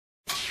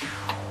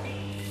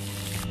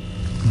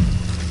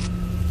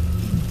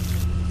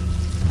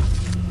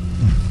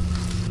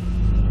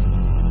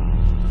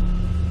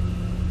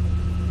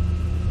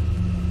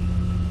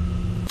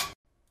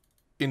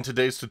In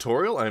today's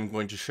tutorial, I'm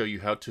going to show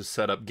you how to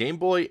set up Game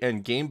Boy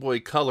and Game Boy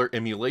Color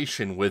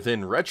emulation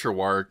within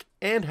Retroarch,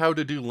 and how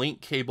to do link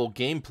cable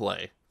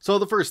gameplay. So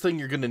the first thing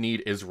you're going to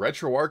need is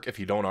Retroarch if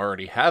you don't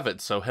already have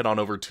it, so head on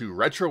over to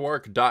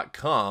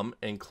retroarch.com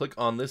and click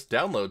on this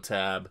download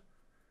tab.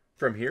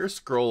 From here,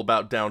 scroll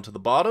about down to the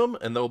bottom,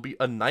 and there'll be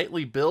a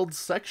nightly build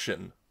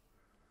section.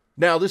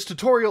 Now, this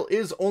tutorial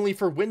is only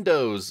for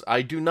Windows.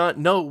 I do not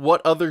know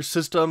what other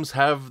systems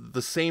have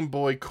the same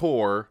boy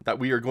core that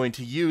we are going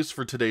to use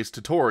for today's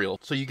tutorial.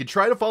 So you could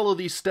try to follow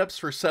these steps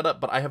for setup,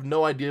 but I have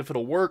no idea if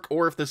it'll work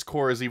or if this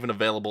core is even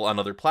available on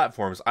other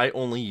platforms. I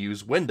only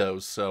use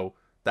Windows, so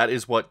that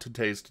is what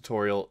today's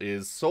tutorial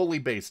is solely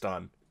based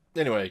on.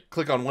 Anyway,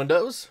 click on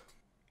Windows,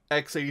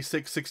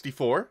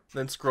 x86-64,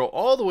 then scroll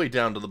all the way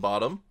down to the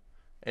bottom,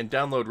 and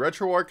download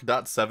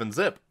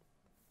retroarch.7-zip.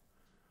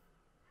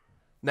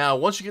 Now,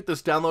 once you get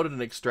this downloaded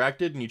and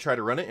extracted and you try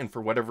to run it and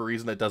for whatever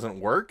reason it doesn't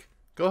work,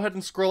 go ahead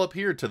and scroll up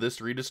here to this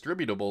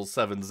redistributable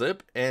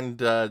 7-zip and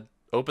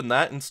open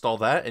that, install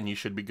that, and you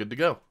should be good to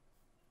go.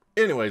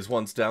 Anyways,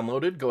 once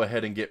downloaded, go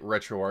ahead and get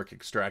Retroarch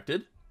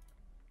extracted.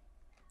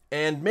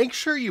 And make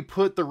sure you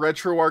put the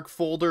Retroarch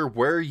folder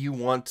where you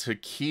want to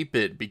keep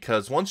it,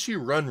 because once you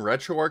run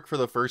Retroarch for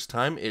the first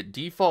time, it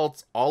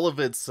defaults all of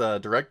its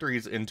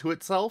directories into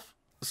itself.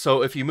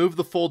 So if you move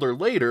the folder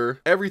later,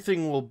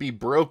 everything will be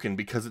broken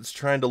because it's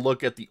trying to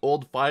look at the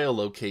old file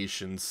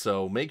locations,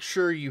 so make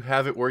sure you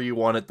have it where you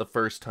want it the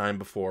first time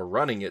before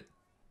running it.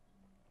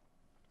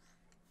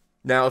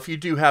 Now, if you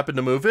do happen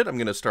to move it, I'm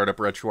going to start up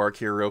Retroarch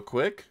here real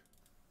quick.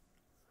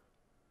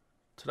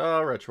 Ta-da,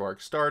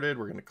 Retroarch started.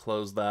 We're going to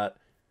close that.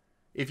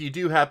 If you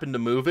do happen to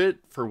move it,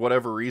 for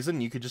whatever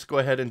reason, you could just go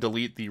ahead and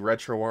delete the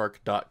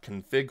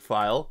retroarch.config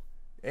file,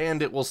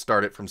 and it will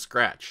start it from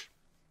scratch.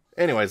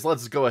 Anyways,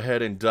 let's go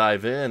ahead and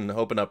dive in and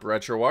open up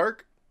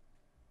Retroarch.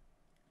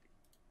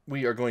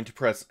 We are going to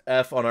press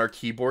F on our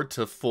keyboard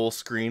to full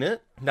screen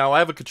it. Now, I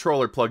have a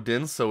controller plugged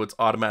in, so it's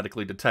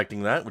automatically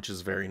detecting that, which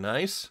is very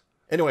nice.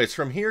 Anyways,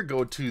 from here,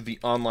 go to the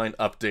Online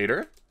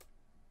Updater,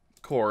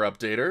 Core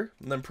Updater,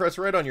 and then press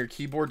right on your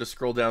keyboard to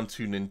scroll down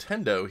to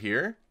Nintendo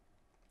here.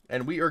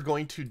 And we are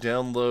going to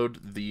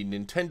download the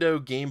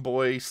Nintendo Game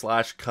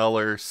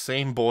Boy/Color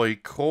Same Boy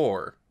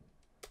core.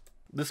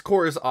 This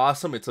core is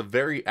awesome. It's a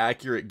very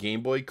accurate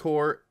Game Boy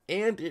core,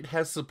 and it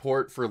has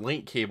support for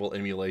link cable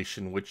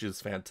emulation, which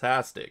is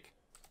fantastic.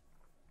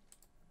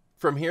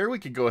 From here, we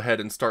could go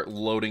ahead and start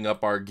loading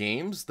up our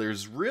games.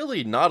 There's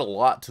really not a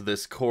lot to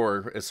this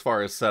core as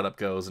far as setup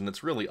goes, and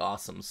it's really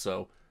awesome.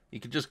 So you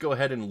could just go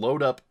ahead and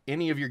load up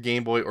any of your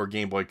Game Boy or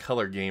Game Boy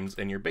Color games,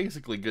 and you're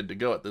basically good to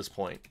go at this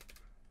point.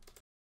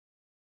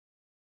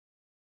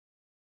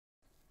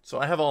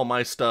 So I have all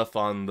my stuff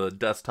on the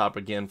desktop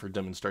again for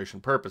demonstration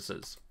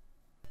purposes.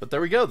 But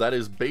there we go, that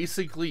is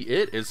basically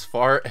it as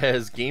far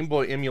as Game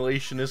Boy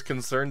emulation is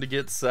concerned to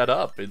get set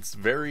up. It's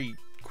very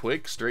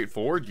quick,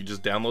 straightforward. You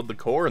just download the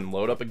core and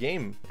load up a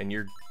game, and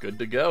you're good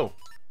to go.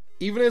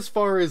 Even as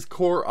far as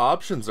core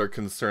options are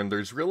concerned,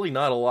 there's really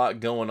not a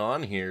lot going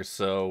on here.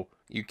 So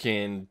you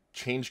can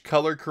change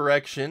color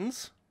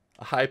corrections,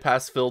 a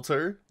high-pass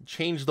filter,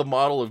 change the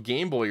model of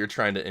Game Boy you're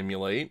trying to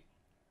emulate,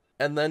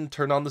 and then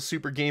turn on the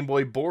Super Game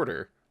Boy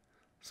border.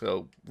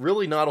 So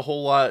really not a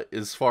whole lot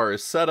as far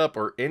as setup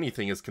or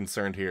anything is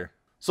concerned here.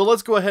 So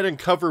let's go ahead and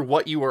cover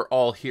what you are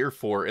all here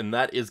for, and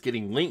that is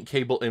getting link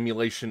cable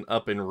emulation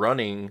up and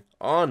running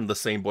on the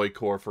Same Boy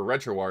core for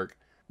Retroarch.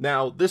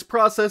 Now, this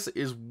process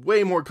is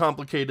way more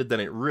complicated than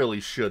it really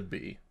should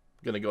be.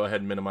 I'm gonna go ahead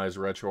and minimize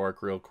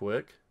Retroarch real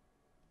quick.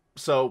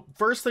 So,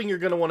 first thing you're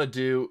going to want to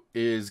do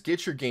is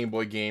get your Game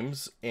Boy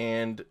games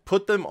and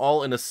put them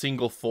all in a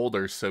single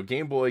folder. So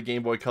Game Boy,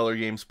 Game Boy Color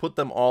games, put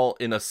them all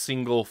in a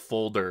single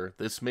folder.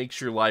 This makes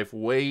your life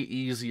way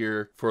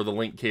easier for the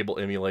link cable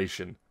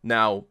emulation.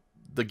 Now,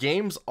 the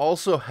games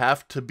also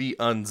have to be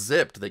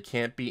unzipped. They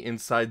can't be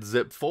inside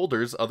zip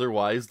folders,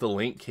 otherwise the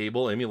link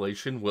cable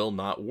emulation will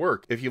not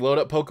work. If you load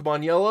up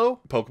Pokemon Yellow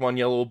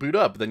will boot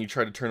up. Then you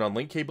try to turn on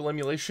link cable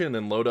emulation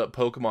and load up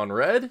Pokemon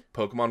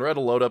Red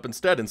will load up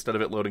instead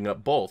of it loading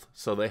up both.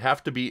 So they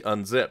have to be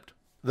unzipped.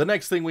 The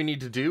next thing we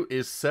need to do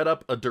is set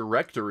up a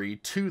directory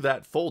to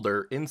that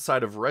folder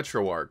inside of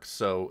Retroarch.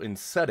 So in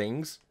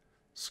Settings,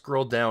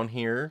 scroll down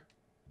here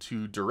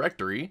to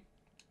Directory,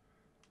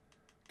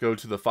 go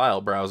to the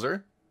file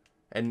browser,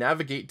 and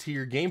navigate to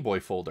your Game Boy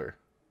folder.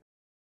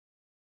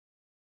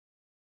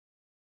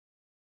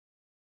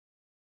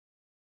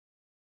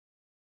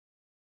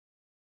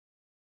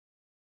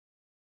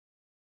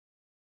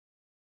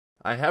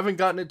 I haven't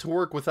gotten it to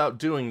work without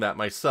doing that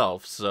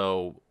myself,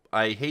 so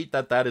I hate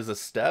that that is a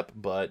step,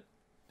 but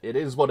it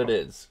is what it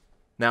is.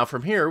 Now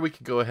from here, we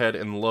can go ahead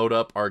and load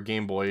up our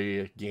Game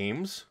Boy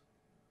games.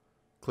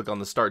 Click on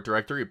the Start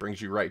directory, it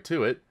brings you right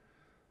to it.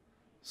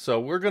 So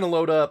we're going to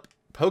load up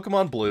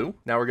Pokemon Blue.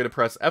 Now we're going to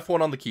press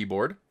F1 on the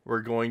keyboard. We're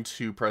going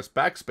to press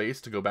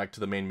backspace to go back to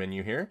the main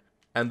menu here.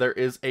 and there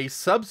is a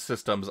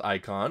subsystems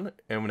icon,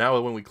 and now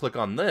when we click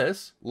on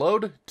this,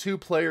 load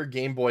 2-player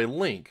Game Boy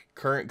link,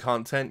 current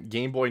content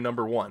Game Boy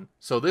number 1.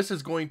 So this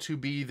is going to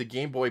be the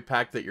Game Boy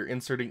pack that you're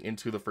inserting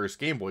into the first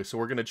Game Boy, so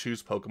we're going to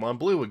choose Pokemon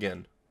Blue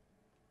again.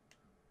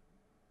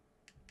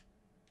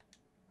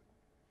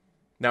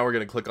 Now we're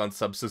going to click on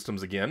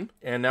subsystems again,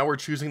 and now we're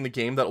choosing the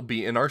game that will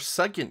be in our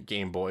second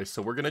Game Boy,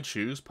 so we're going to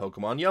choose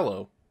Pokemon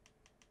Yellow.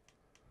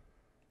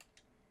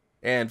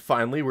 And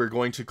finally, we're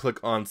going to click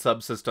on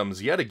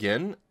subsystems yet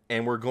again,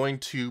 and we're going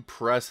to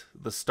press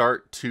the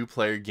start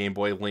 2-player Game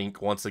Boy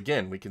link once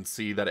again. We can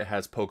see that it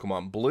has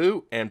Pokemon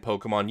Blue and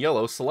Pokemon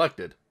Yellow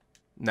selected.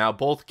 Now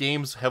both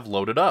games have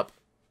loaded up.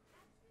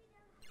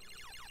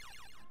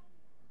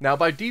 Now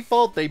by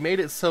default, they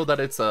made it so that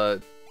it's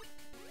a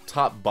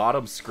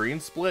top-bottom screen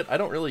split. I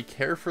don't really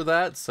care for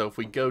that, so if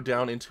we go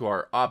down into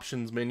our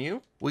options menu,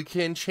 we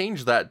can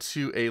change that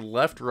to a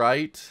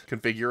left-right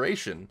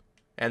configuration.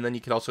 And then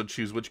you can also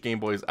choose which Game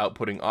Boy is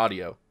outputting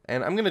audio.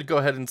 And I'm going to go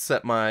ahead and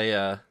set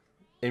my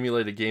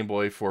emulated Game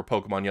Boy for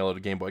Pokemon Yellow to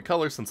Game Boy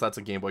Color, since that's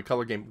a Game Boy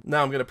Color game.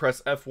 Now I'm going to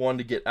press F1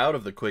 to get out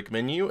of the quick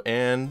menu,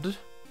 and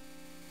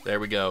there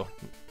we go.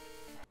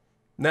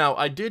 Now,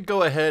 I did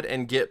go ahead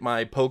and get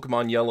my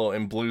Pokemon Yellow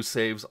and Blue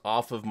saves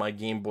off of my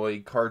Game Boy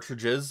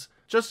cartridges,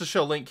 just to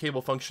show link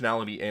cable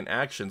functionality in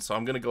action. So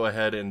I'm going to go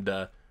ahead and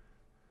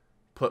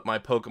put my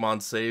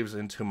Pokemon saves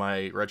into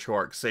my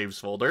Retroarch saves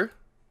folder.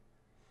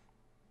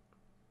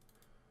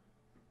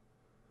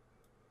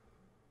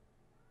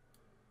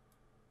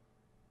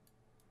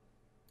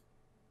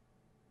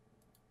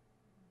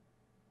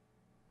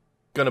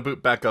 Gonna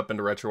boot back up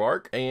into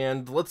Retroarch,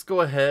 and let's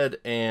go ahead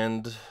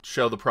and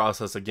show the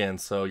process again.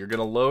 So you're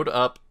gonna load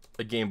up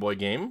a Game Boy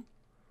game,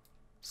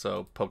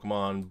 so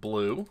Pokemon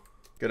Blue.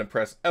 Gonna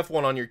press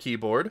F1 on your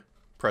keyboard,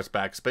 press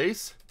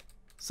backspace,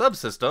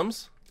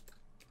 subsystems,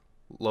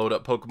 load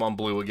up Pokemon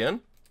Blue again,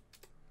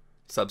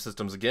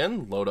 subsystems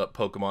again, load up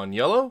Pokemon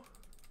Yellow,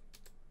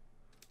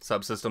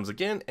 subsystems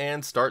again,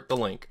 and start the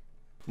link.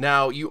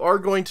 Now, you are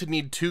going to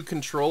need 2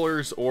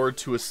 controllers or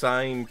to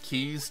assign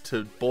keys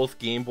to both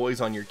Game Boys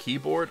on your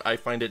keyboard. I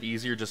find it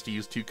easier just to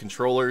use 2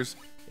 controllers.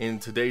 In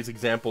today's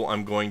example,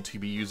 I'm going to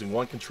be using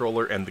 1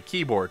 controller and the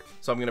keyboard.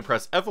 So I'm going to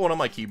press F1 on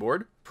my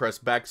keyboard, press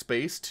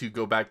backspace to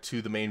go back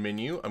to the main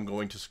menu. I'm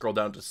going to scroll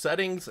down to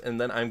settings, and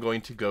then I'm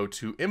going to go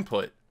to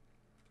input.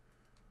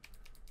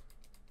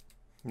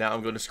 Now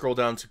I'm going to scroll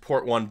down to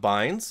port 1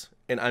 binds,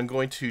 and I'm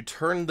going to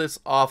turn this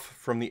off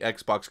from the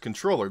Xbox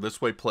controller. This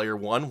way player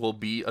 1 will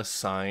be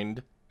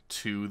assigned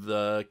to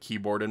the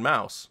keyboard and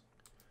mouse.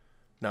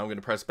 Now I'm going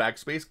to press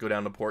backspace, go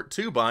down to port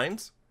 2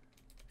 binds,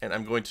 and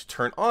I'm going to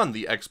turn on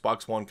the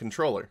Xbox One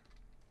controller.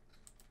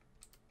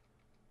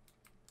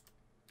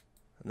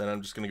 And then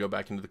I'm just going to go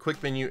back into the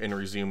quick menu and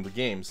resume the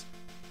games.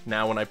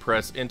 Now when I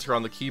press enter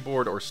on the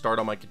keyboard or start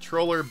on my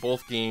controller,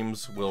 both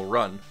games will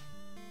run.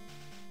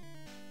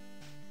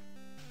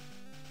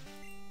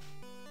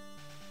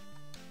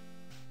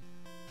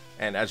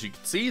 And as you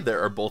can see,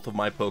 there are both of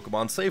my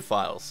Pokemon save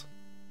files.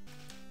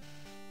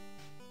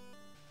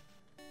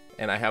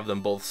 And I have them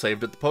both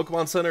saved at the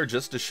Pokemon Center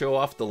just to show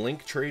off the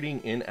link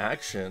trading in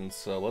action.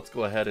 So let's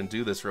go ahead and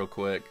do this real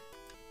quick.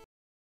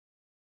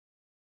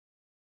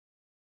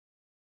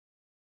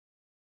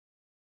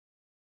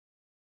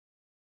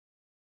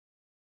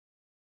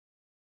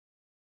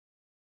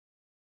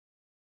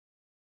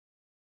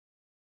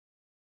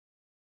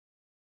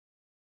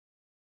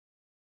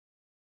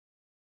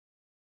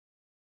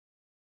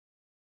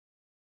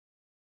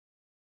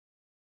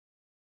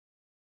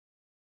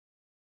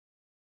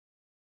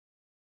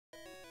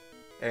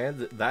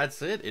 And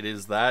that's it. It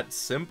is that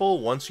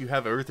simple once you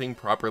have everything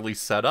properly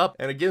set up.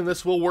 And again,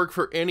 this will work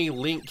for any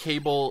link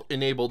cable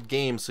enabled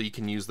game, so you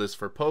can use this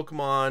for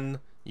Pokemon,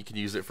 you can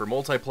use it for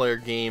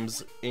multiplayer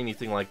games,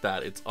 anything like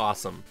that. It's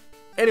awesome.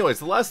 Anyways,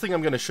 the last thing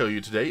I'm going to show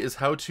you today is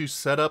how to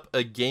set up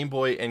a Game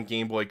Boy and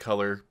Game Boy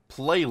Color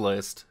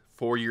playlist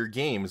for your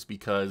games,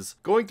 because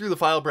going through the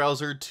file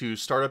browser to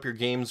start up your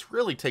games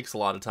really takes a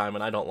lot of time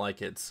and I don't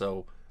like it.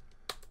 So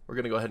we're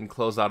going to go ahead and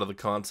close out of the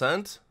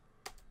content.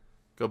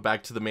 Go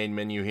back to the main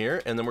menu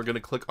here, and then we're going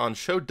to click on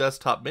Show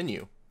Desktop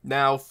Menu.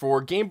 Now,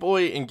 for Game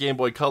Boy and Game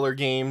Boy Color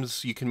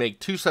games, you can make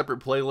 2 separate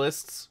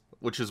playlists,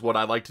 which is what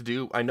I like to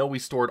do. I know we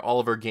stored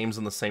all of our games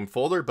in the same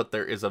folder, but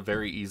there is a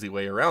very easy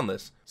way around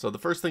this. So the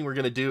first thing we're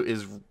going to do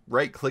is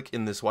right-click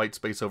in this white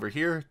space over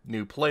here,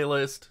 New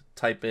Playlist,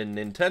 type in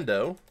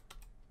Nintendo,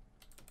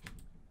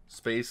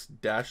 space,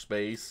 dash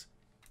space,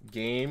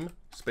 Game,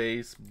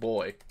 space,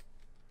 Boy.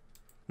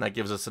 And that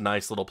gives us a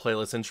nice little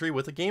playlist entry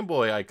with a Game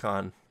Boy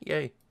icon.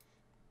 Yay!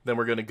 Then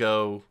we're going to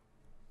go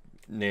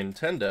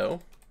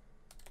Nintendo,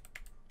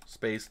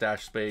 space,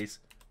 dash space,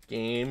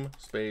 Game,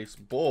 space,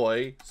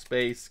 Boy,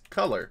 space,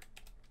 Color.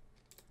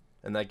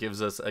 And that gives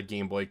us a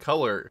Game Boy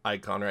Color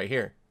icon right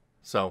here.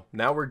 So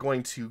now we're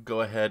going to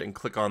go ahead and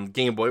click on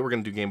Game Boy. We're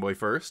going to do Game Boy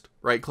first.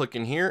 Right click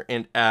in here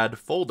and add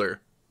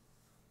folder.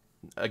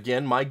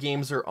 Again, my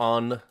games are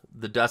on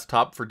the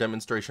desktop for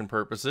demonstration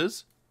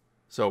purposes.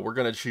 So we're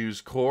going to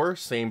choose Core,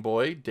 Same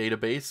Boy,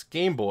 Database,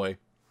 Game Boy.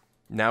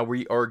 Now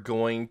we are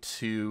going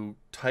to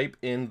type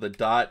in the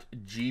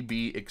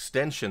 .gb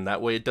extension.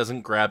 That way it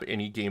doesn't grab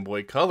any Game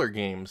Boy Color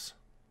games.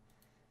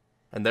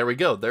 And there we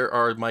go. There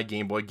are my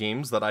Game Boy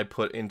games that I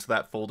put into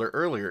that folder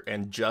earlier,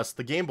 and just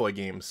the Game Boy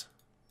games.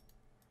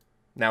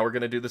 Now we're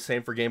going to do the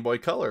same for Game Boy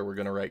Color. We're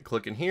going to right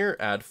click in here,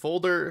 add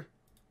folder,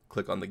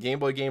 click on the Game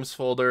Boy games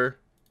folder,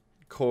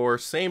 core,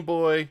 same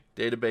boy,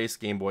 database,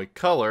 Game Boy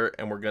Color,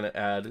 and we're going to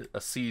add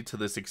a C to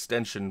this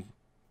extension.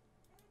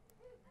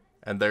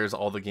 And there's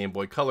all the Game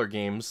Boy Color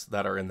games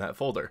that are in that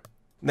folder.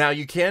 Now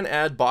you can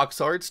add box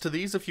arts to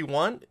these if you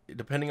want.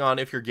 Depending on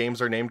if your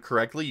games are named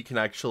correctly, you can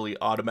actually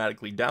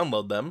automatically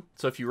download them.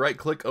 So if you right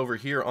click over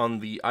here on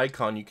the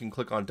icon, you can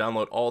click on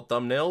download all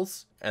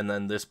thumbnails and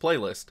then this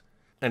playlist.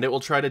 And it will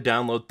try to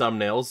download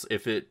thumbnails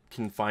if it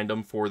can find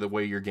them for the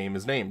way your game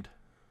is named.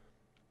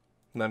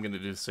 And I'm going to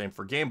do the same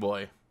for Game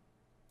Boy.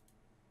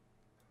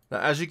 Now,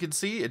 as you can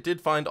see, it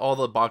did find all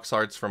the box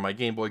arts from my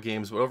Game Boy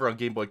games, but over on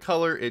Game Boy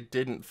Color, it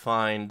didn't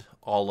find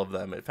all of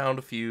them. It found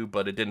a few,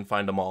 but it didn't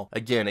find them all.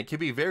 Again, it can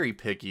be very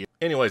picky.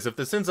 Anyways, if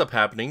this ends up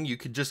happening, you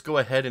could just go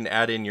ahead and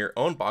add in your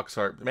own box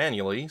art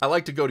manually. I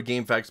like to go to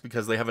GameFAQs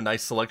because they have a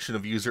nice selection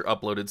of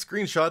user-uploaded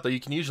screenshots, so you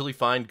can usually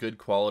find good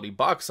quality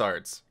box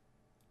arts.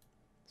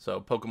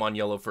 So, Pokemon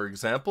Yellow, for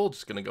example,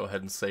 just going to go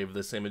ahead and save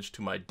this image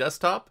to my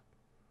desktop.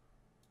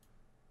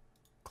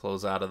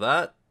 Close out of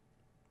that.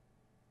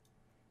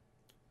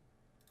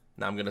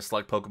 Now I'm going to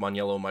select Pokemon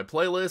Yellow in my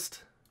playlist.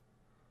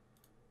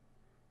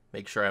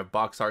 Make sure I have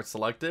box art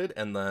selected,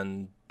 and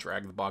then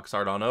drag the box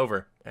art on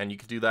over. And you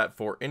can do that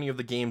for any of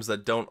the games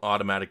that don't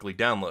automatically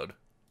download.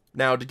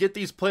 Now, to get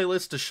these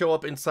playlists to show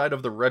up inside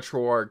of the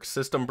Retroarch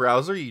system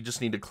browser, you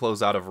just need to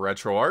close out of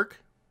Retroarch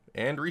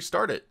and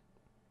restart it.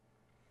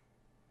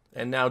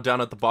 And now down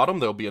at the bottom,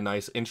 there'll be a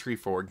nice entry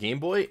for Game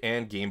Boy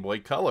and Game Boy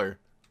Color.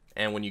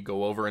 And when you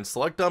go over and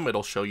select them,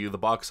 it'll show you the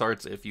box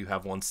arts if you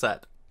have one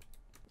set.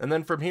 And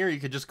then from here,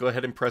 you could just go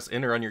ahead and press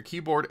enter on your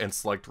keyboard and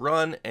select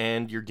run,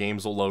 and your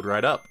games will load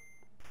right up.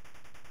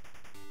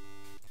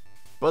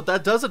 But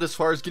that does it as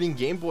far as getting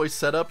Game Boy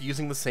set up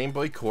using the Same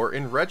Boy core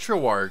in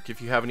Retroarch.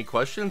 If you have any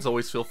questions,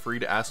 always feel free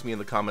to ask me in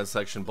the comments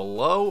section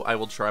below. I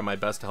will try my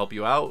best to help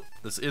you out.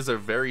 This is a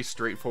very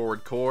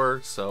straightforward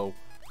core, so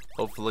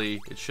hopefully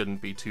it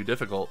shouldn't be too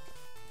difficult.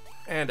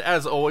 And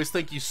as always,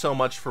 thank you so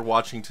much for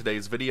watching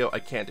today's video. I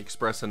can't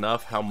express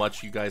enough how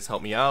much you guys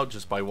help me out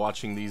just by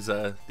watching these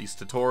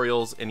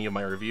tutorials, any of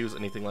my reviews,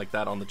 anything like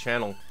that on the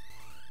channel.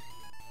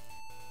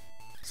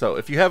 So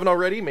if you haven't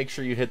already, make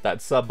sure you hit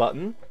that sub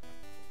button,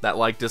 that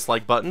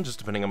like-dislike button, just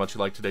depending on how much you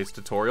like today's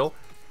tutorial.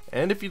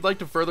 And if you'd like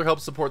to further help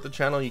support the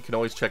channel, you can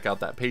always check out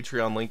that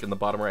Patreon link in the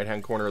bottom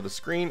right-hand corner of the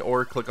screen,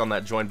 or click on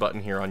that join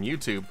button here on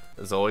YouTube.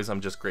 As always,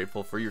 I'm just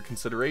grateful for your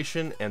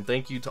consideration, and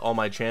thank you to all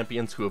my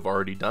champions who have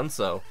already done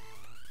so.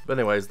 But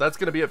anyways, that's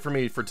going to be it for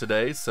me for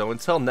today, so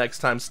until next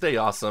time, stay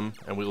awesome,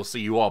 and we will see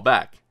you all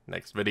back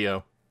next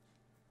video.